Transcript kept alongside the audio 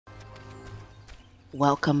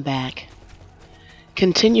Welcome back.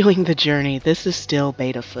 Continuing the journey, this is still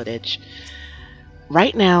beta footage.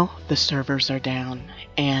 Right now, the servers are down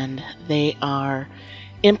and they are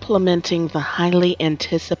implementing the highly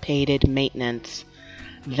anticipated maintenance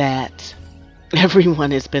that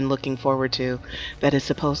everyone has been looking forward to, that is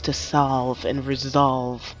supposed to solve and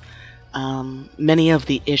resolve many of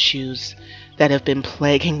the issues that have been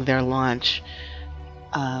plaguing their launch.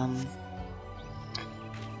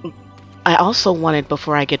 I also wanted,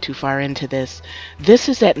 before I get too far into this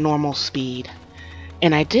is at normal speed.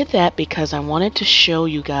 And I did that because I wanted to show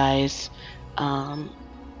you guys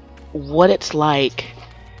what it's like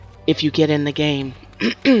if you get in the game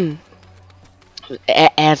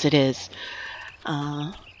as it is.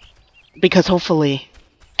 Because hopefully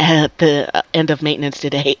at the end of maintenance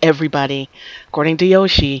today, everybody, according to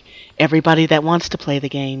Yoshi, everybody that wants to play the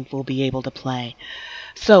game will be able to play.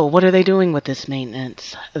 So what are they doing with this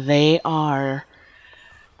maintenance? They are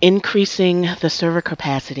increasing the server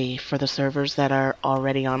capacity for the servers that are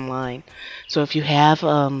already online. So if you have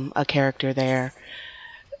a character there,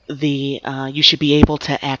 you should be able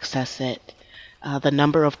to access it. The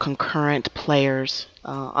number of concurrent players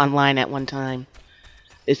online at one time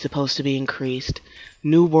is supposed to be increased.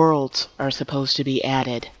 New worlds are supposed to be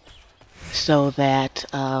added so that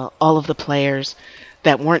all of the players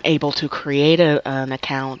that weren't able to create an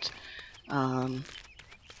account are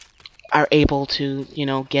able to,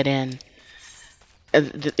 get in.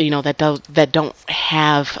 That don't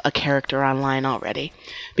have a character online already,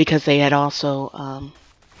 because they had also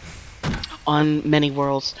on many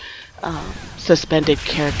worlds suspended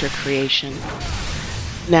character creation.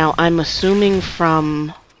 Now I'm assuming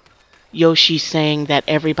from Yoshi saying that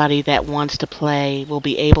everybody that wants to play will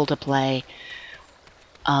be able to play.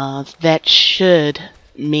 That should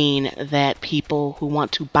mean that people who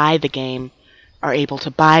want to buy the game are able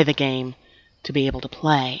to buy the game to be able to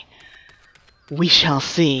play. We shall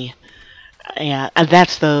see. Yeah,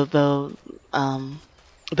 that's the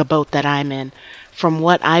boat that I'm in. From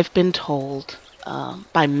what I've been told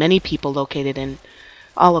by many people located in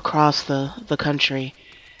all across the country,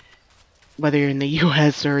 whether you're in the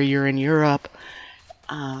US or you're in Europe,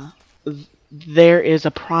 there is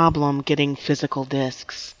a problem getting physical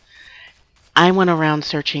discs. I went around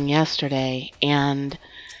searching yesterday, and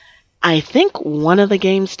I think one of the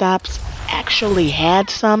GameStops actually had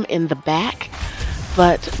some in the back,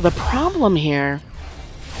 but the problem here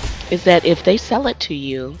is that if they sell it to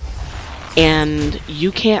you and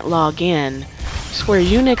you can't log in, Square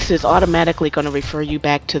Enix is automatically going to refer you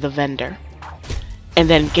back to the vendor. And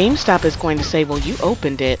then GameStop is going to say, well, you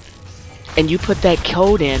opened it and you put that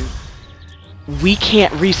code in. We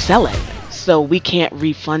can't resell it, so we can't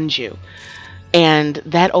refund you. And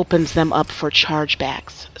that opens them up for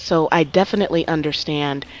chargebacks. So I definitely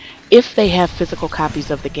understand if they have physical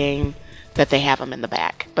copies of the game that they have them in the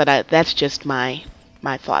back. But that's just my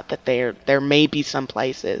thought, that there may be some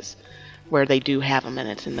places where they do have them and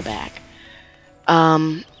it's in the back.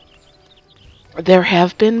 There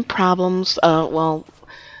have been problems,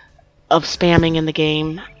 of spamming in the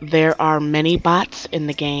game. There are many bots in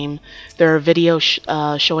the game. There are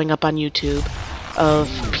videos showing up on YouTube of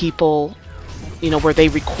people, where they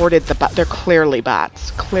recorded the bot. They're clearly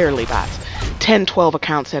bots. 10, 12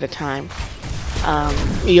 accounts at a time.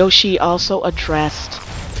 Yoshi also addressed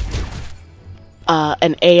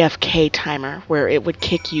an AFK timer where it would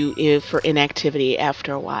kick you for inactivity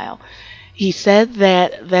after a while. He said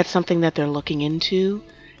that that's something that they're looking into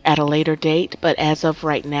at a later date, but as of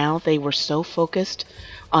right now, they were so focused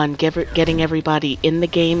on getting everybody in the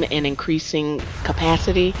game and increasing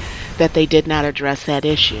capacity that they did not address that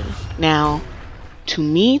issue. Now, to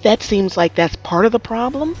me, that seems like that's part of the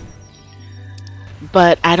problem,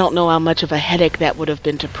 but I don't know how much of a headache that would have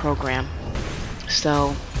been to program.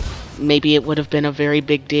 So maybe it would have been a very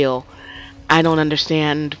big deal. I don't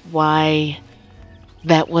understand why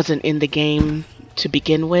that wasn't in the game to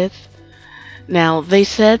begin with. Now, they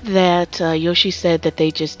said that, Yoshi said that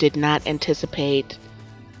they just did not anticipate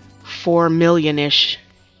 4 million-ish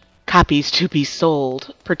copies to be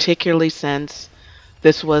sold, particularly since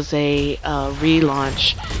this was a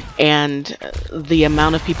relaunch, and the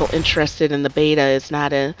amount of people interested in the beta is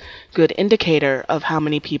not a good indicator of how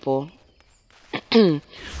many people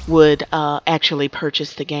would actually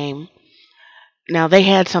purchase the game. Now, they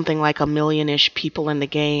had something like 1 million-ish people in the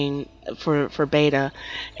game for beta,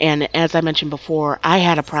 and as I mentioned before, I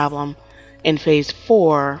had a problem in Phase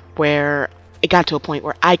 4 where it got to a point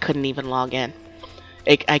where I couldn't even log in.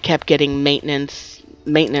 I kept getting maintenance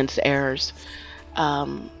errors.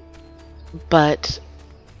 But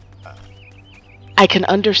I can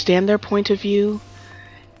understand their point of view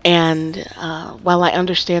And while I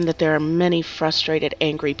understand that there are many frustrated,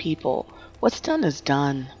 angry people, what's done is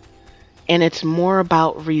done. And it's more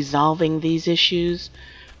about resolving these issues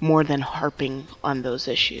more than harping on those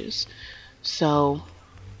issues. So,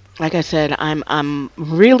 like I said, I'm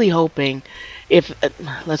really hoping, if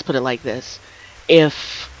let's put it like this,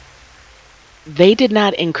 if they did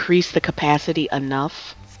not increase the capacity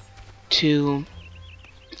enough to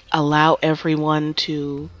allow everyone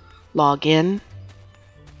to log in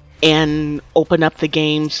and open up the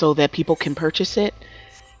game so that people can purchase it,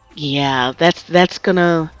 yeah, that's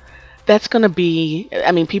gonna be,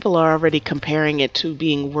 I mean, people are already comparing it to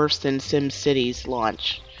being worse than SimCity's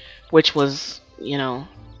launch, which was, you know,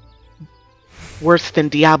 worse than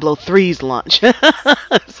Diablo 3's launch.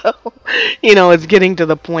 So, you know, it's getting to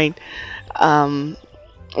the point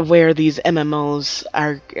where these MMOs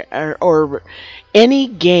are, or any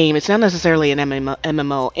game, it's not necessarily an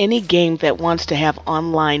MMO, any game that wants to have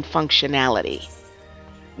online functionality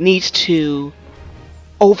needs to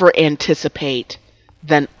over anticipate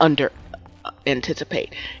than under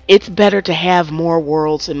anticipate. It's better to have more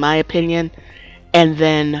worlds, in my opinion, and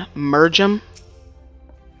then merge them,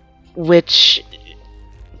 which,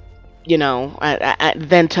 you know,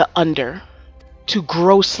 than to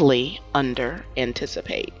grossly under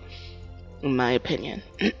anticipate, in my opinion.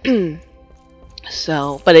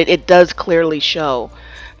 So, but it does clearly show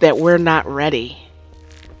that we're not ready.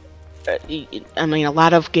 I mean, a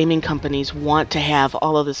lot of gaming companies want to have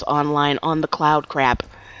all of this online, on the cloud crap,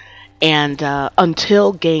 and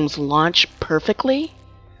until games launch perfectly,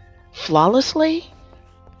 flawlessly,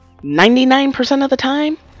 99% of the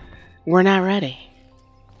time, we're not ready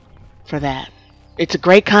for that. It's a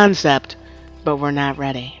great concept, but we're not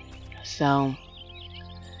ready. So,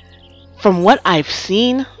 from what I've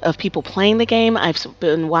seen of people playing the game, I've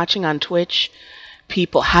been watching on Twitch,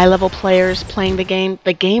 people, high-level players playing the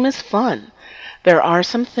game is fun. There are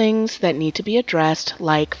some things that need to be addressed,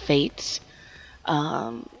 like fates.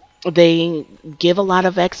 They give a lot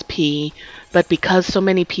of XP, but because so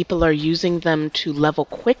many people are using them to level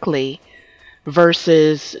quickly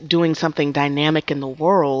versus doing something dynamic in the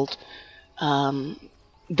world,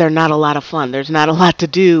 they're not a lot of fun. There's not a lot to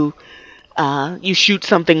do. You shoot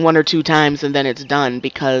something 1 or 2 times and then it's done,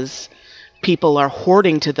 because people are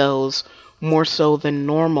hoarding to those more so than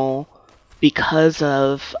normal because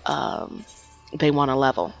of they want to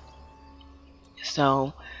level.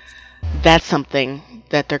 So that's something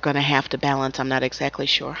that they're going to have to balance. I'm not exactly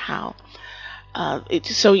sure how.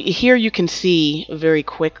 So here you can see very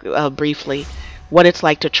briefly what it's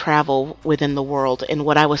like to travel within the world, and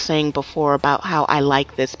what I was saying before about how I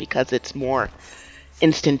like this because it's more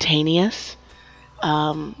instantaneous.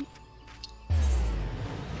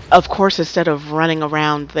 Of course, instead of running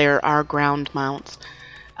around, there are ground mounts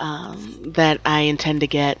that I intend to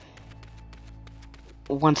get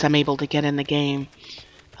once I'm able to get in the game.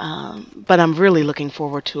 But I'm really looking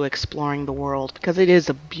forward to exploring the world because it is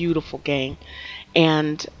a beautiful game.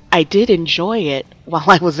 And I did enjoy it while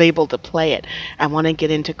I was able to play it. I want to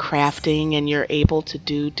get into crafting, and you're able to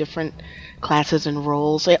do different classes and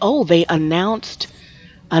roles. Oh, they announced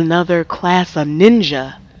another class, a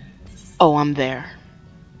ninja. Oh, I'm there.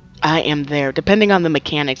 I am there. Depending on the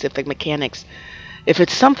mechanics, if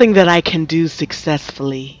it's something that I can do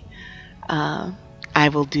successfully, I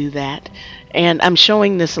will do that. And I'm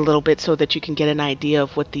showing this a little bit so that you can get an idea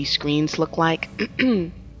of what these screens look like.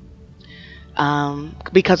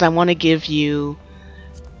 Because I want to give you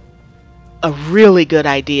a really good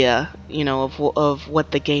idea, you know, of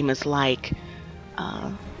what the game is like,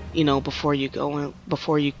 you know, before you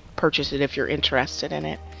purchase it, if you're interested in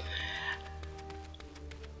it.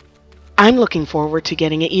 I'm looking forward to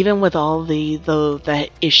getting it, even with all the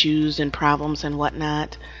issues and problems and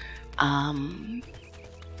whatnot. I'm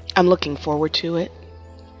looking forward to it.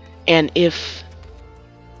 And if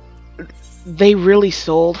they really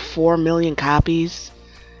sold 4 million copies,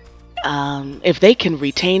 if they can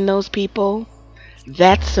retain those people,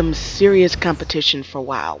 that's some serious competition for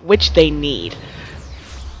WoW, which they need.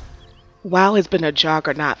 WoW has been a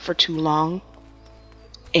juggernaut for too long,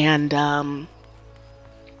 and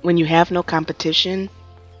when you have no competition,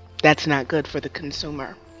 that's not good for the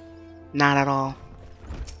consumer. Not at all.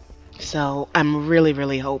 So I'm really,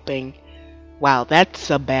 really hoping. Wow, that's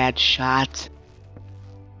a bad shot.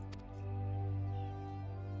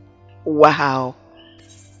 Wow.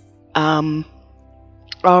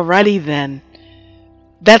 Alrighty then.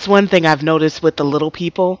 That's one thing I've noticed with the little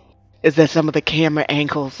people, is that some of the camera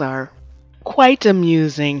angles are quite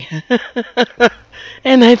amusing.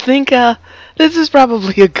 And I think this is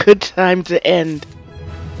probably a good time to end.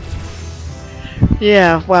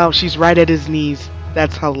 Yeah, wow, she's right at his knees.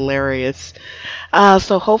 That's hilarious.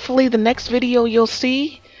 So hopefully the next video you'll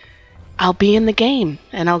see, I'll be in the game,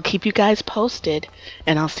 and I'll keep you guys posted,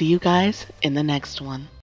 and I'll see you guys in the next one.